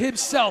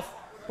himself,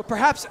 but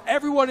perhaps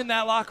everyone in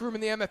that locker room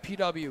in the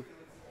MFPW.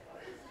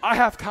 I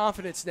have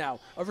confidence now,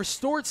 a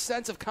restored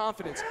sense of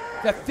confidence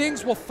that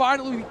things will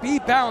finally be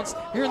balanced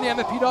here in the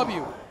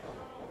MFPW.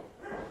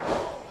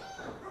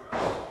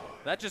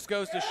 That just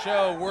goes to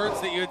show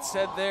words that you had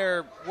said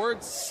there,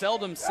 words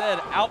seldom said,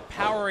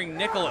 outpowering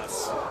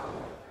Nicholas.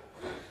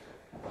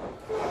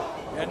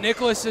 Yeah,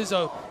 Nicholas is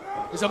a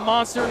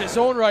monster in his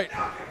own right.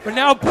 But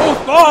now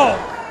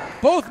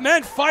both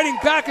men fighting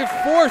back and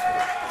forth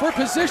for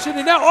position.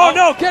 And now, oh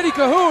no, Getty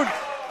Cahoon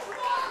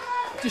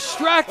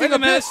distracting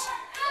Abyss.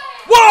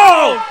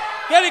 Whoa!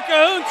 Getty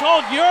Cahoon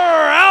told you're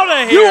out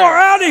of here. You are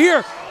out of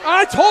here.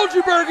 I told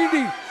you,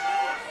 Burgundy.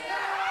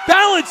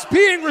 Balance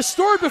being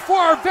restored before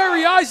our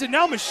very eyes, and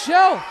now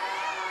Michelle.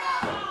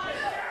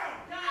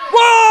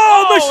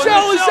 Whoa!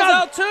 Michelle is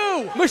out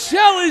too.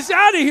 Michelle is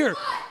out of here.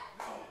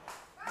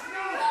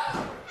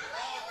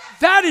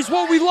 That is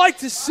what we like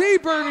to see,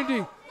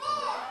 Burgundy.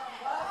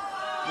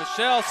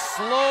 Michelle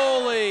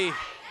slowly.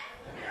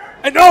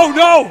 And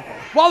no!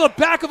 While the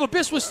back of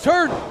Abyss was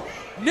turned,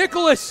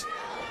 Nicholas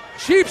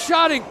cheap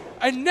shotting,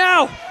 and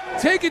now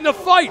taking the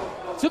fight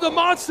to the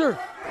monster.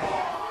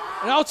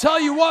 And I'll tell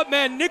you what,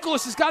 man,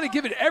 Nicholas has got to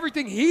give it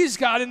everything he's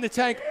got in the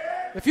tank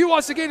if he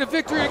wants to gain a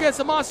victory against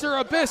the monster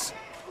Abyss.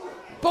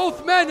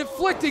 Both men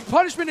inflicting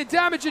punishment and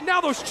damage, and now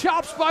those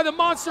chops by the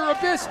monster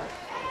Abyss.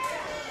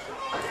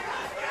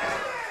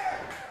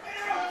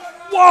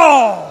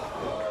 Whoa!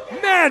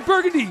 Man,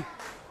 Burgundy,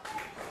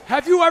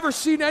 have you ever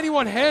seen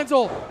anyone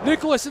handle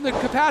Nicholas in the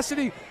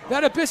capacity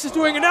that Abyss is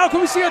doing? And now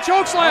can we see a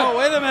choke slam? Oh,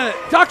 wait a minute.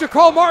 Dr.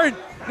 Carl Martin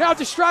now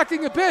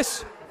distracting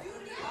Abyss.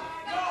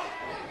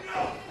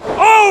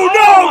 Oh,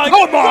 no!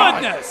 Come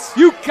on! Goodness.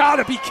 You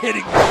gotta be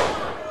kidding me.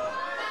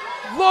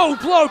 Low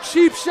blow,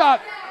 cheap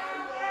shot.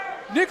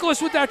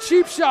 Nicholas with that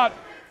cheap shot.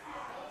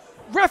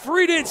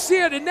 Referee didn't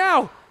see it, and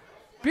now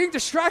being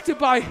distracted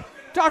by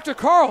Dr.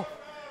 Carl.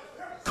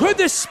 Could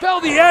this spell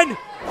the end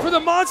for the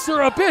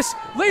monster Abyss?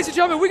 Ladies and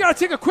gentlemen, we gotta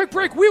take a quick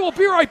break. We will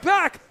be right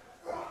back.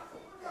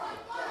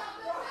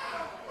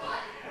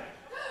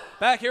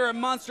 Back here at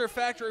Monster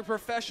Factory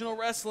Professional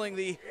Wrestling,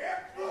 the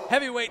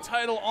heavyweight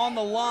title on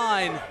the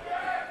line.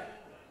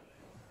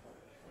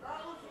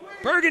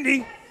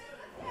 Burgundy,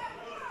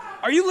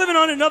 are you living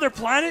on another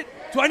planet?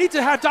 Do I need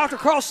to have Dr.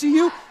 Carl see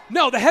you?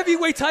 No, the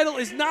heavyweight title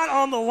is not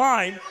on the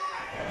line.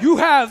 You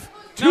have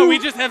two. No, we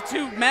just have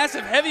two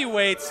massive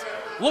heavyweights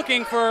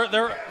looking for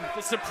the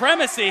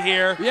supremacy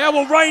here. Yeah,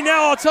 well, right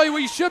now, I'll tell you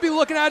what you should be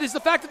looking at is the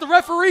fact that the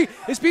referee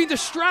is being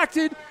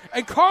distracted,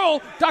 and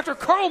Dr.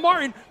 Carl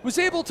Martin was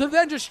able to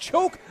then just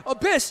choke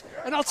Abyss.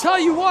 And I'll tell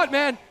you what,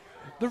 man,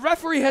 the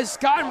referee has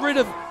gotten rid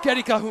of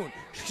Getty Cahoon.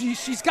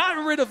 She's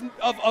gotten rid of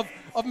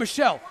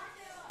Michelle.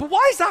 But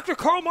why is Dr.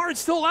 Carl Martin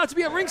still allowed to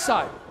be at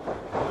ringside?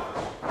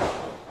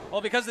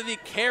 Well, because of the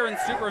care and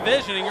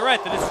supervision, and you're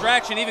right, the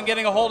distraction even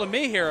getting a hold of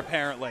me here,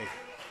 apparently.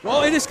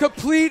 Well, it is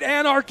complete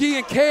anarchy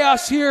and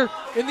chaos here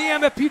in the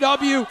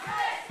MFPW.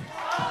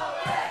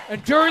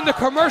 And during the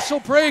commercial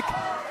break,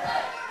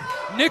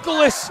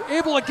 Nicholas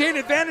able to gain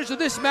advantage of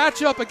this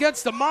matchup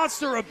against the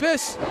monster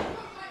Abyss.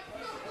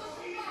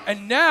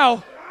 And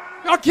now,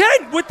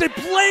 again with the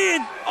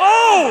blatant,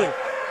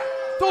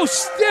 those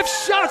stiff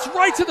shots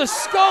right to the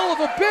skull of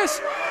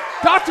Abyss.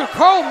 Dr.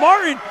 Carl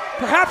Martin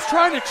perhaps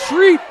trying to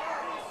treat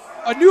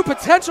a new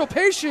potential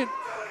patient.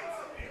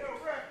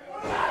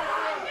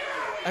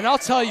 And I'll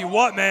tell you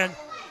what, man,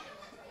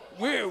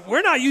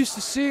 we're not used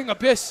to seeing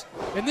Abyss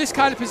in this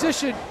kind of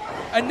position.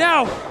 And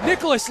now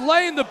Nicholas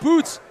laying the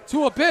boots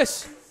to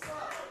Abyss.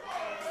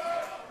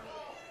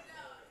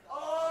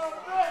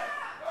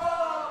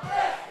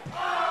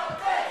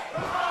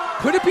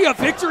 Could it be a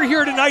victory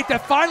here tonight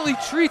that finally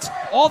treats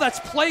all that's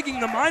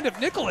plaguing the mind of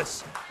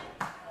Nicholas?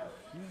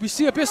 We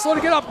see Abyss slow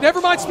to get up.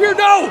 Never mind, spear,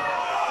 no!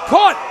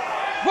 Caught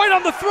right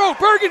on the throat,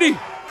 Burgundy.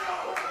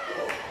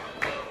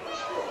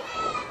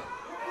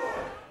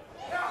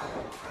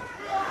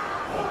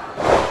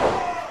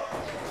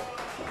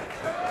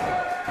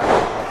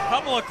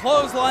 Couple of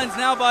clotheslines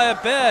now by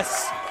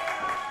Abyss.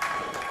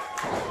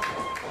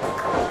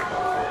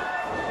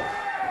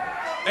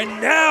 And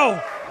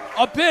now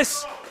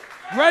Abyss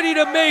ready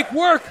to make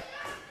work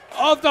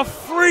of the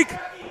Freak,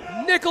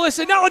 Nicholas,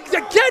 and now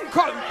again, choke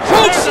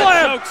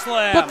slam. Choke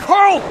slam. But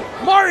Carl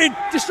Martin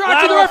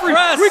distracted the Lateral referee.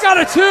 press. We got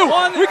a 2.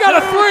 1, we got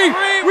 2, a 3.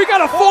 3, We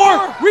got a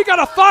 4. We got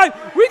a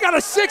 5. We got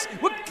a 6.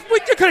 We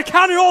could have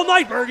counted all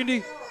night,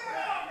 Burgundy.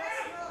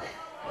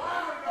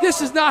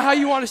 This is not how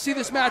you want to see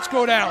this match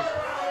go down.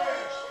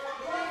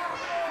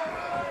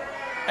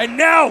 And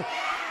now,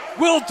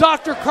 will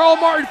Dr. Carl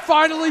Martin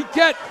finally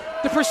get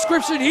the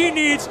prescription he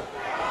needs?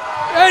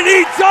 And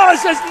he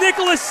does, as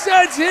Nicholas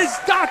sends his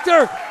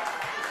doctor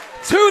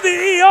to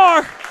the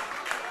ER.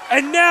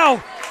 And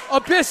now,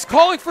 Abyss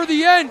calling for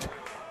the end.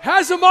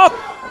 Has him up.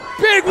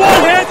 Big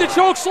one-handed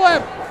choke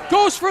slam.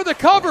 Goes for the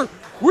cover.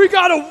 We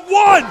got a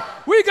 1.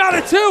 We got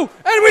a 2.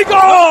 And we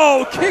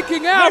go!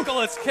 Kicking out.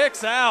 Nicholas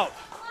kicks out.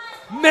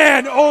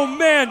 Man, oh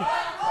man.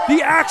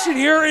 The action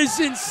here is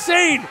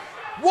insane.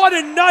 What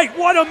a night.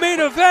 What a main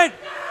event.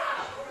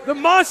 The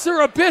Monster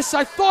Abyss,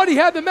 I thought he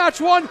had the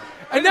match won.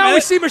 And now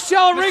we see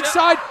Michelle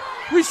ringside.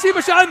 We see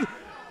Michelle.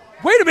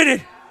 Wait a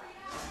minute.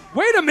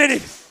 Wait a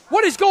minute.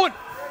 What is going?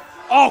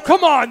 Oh,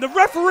 come on. The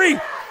referee.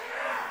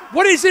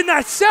 What is in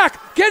that sack?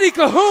 Getty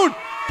Cahoon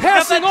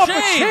passing off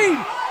a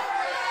chain.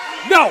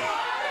 No.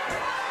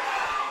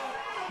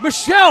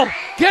 Michelle,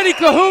 Getty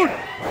Cahoon.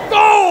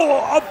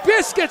 Oh,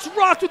 Abyss gets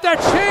rocked with that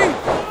chain.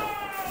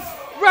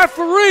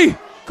 Referee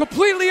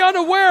completely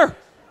unaware.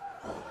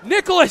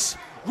 Nicholas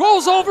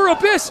rolls over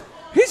Abyss.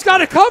 He's got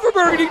to cover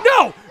Burgundy.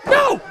 No,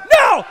 no,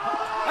 no.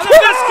 And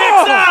Abyss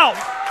kicks out.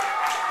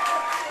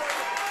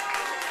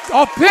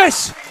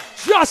 Abyss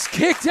just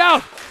kicked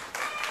out.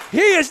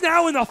 He is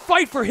now in the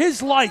fight for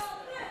his life.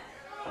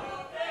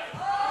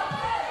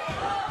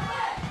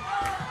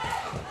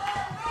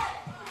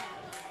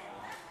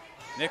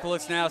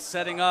 Nicholas now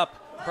setting up,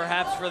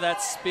 perhaps for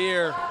that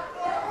spear.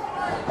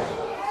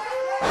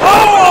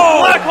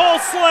 Oh! Black hole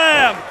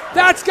slam!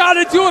 That's got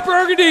to do it,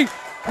 Burgundy.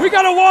 We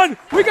got a 1,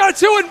 we got a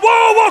 2, and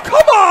whoa,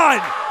 come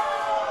on!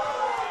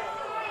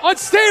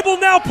 Unstable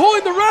now,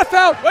 pulling the ref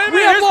out. Wait a minute,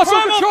 we have here's lost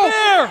our Primal control.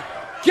 Fear.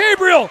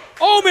 Gabriel,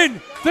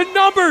 Omen, the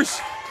numbers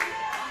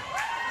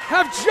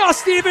have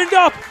just evened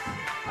up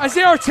as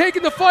they are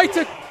taking the fight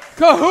to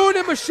Cahoon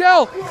and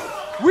Michelle.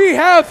 We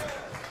have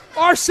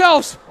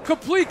ourselves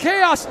complete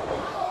chaos.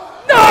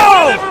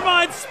 No! Never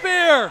mind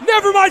spear.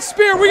 Never mind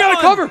spear. We got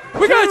to 1, cover.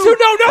 We got a 2.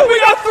 No, we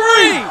got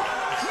 3.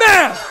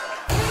 Man.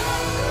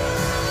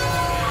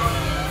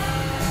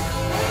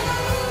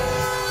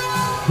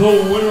 The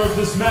winner of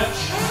this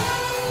match,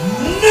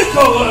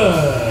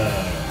 Nicholas.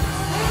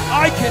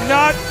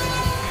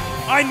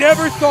 I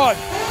never thought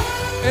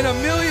in a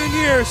million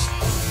years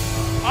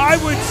I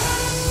would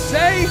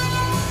say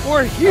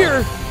or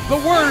hear the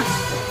words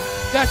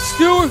that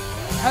Stu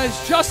has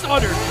just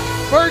uttered.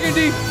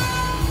 Burgundy,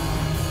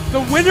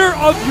 the winner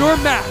of your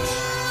match,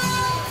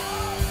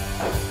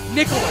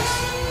 Nicholas,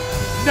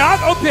 not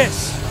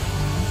Abyss.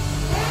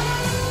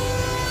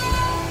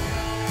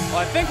 Well,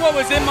 I think what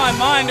was in my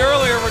mind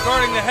earlier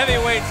regarding the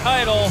heavyweight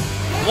title,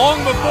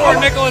 long before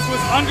Nicholas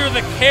was under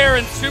the care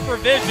and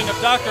supervision of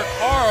Dr.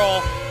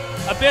 Carl,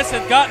 Abyss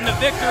had gotten the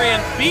victory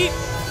and beat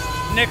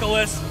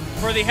Nicholas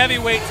for the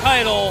heavyweight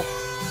title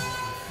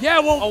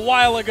a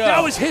while ago.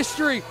 That was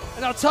history.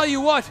 And I'll tell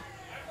you what,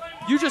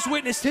 you just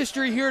witnessed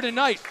history here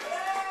tonight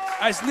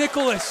as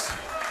Nicholas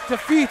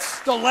defeats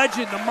the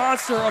legend, the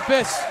monster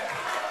Abyss.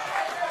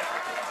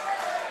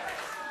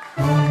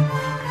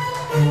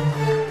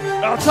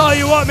 I'll tell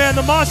you what, man,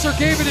 the monster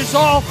gave it his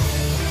all.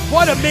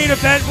 What a main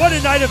event, what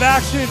a night of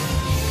action.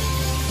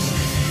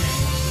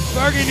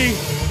 Burgundy,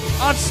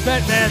 I'm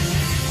spent, man.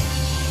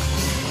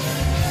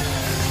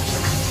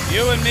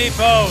 You and me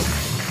both.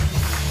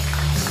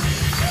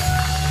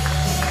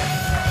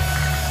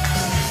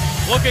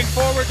 Looking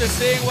forward to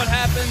seeing what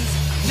happens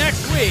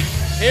next week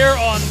here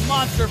on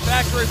Monster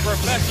Factory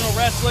Professional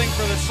Wrestling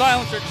for the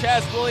Silencer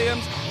Chaz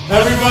Williams.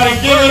 Everybody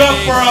give it up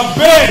for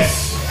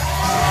Abyss.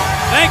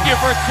 Thank you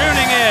for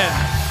tuning in.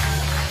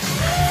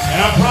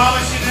 And I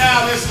promise you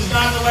now, this is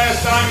not the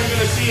last time you're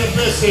going to see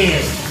Abyss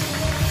here.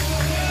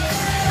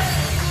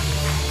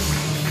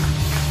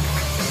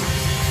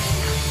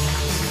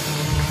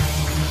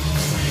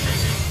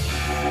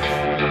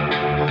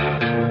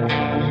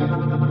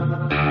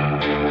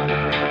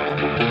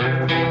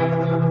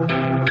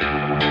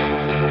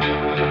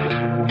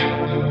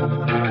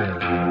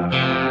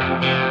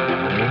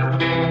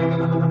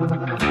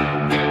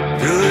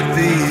 Good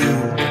for you,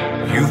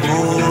 you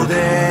fooled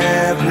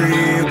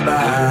everybody.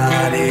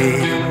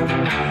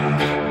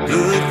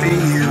 Good for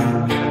you,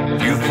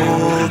 you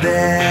fooled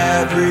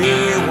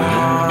everyone.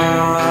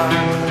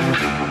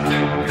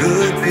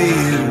 Good for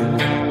you,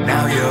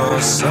 now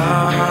you're somebody.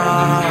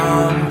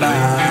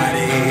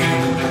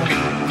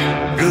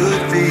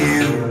 Good for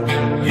you,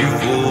 you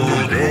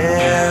fooled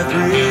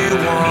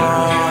everyone.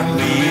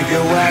 Leave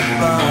your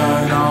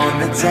weapon on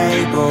the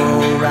table,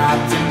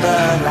 wrapped in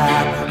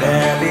burlap,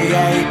 barely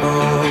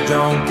able.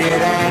 Don't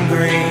get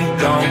angry,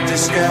 don't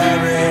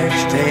discourage.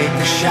 Take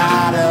a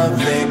shot of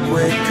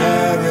liquid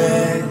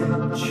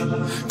courage.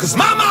 'Cause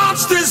my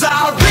monsters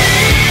are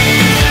real.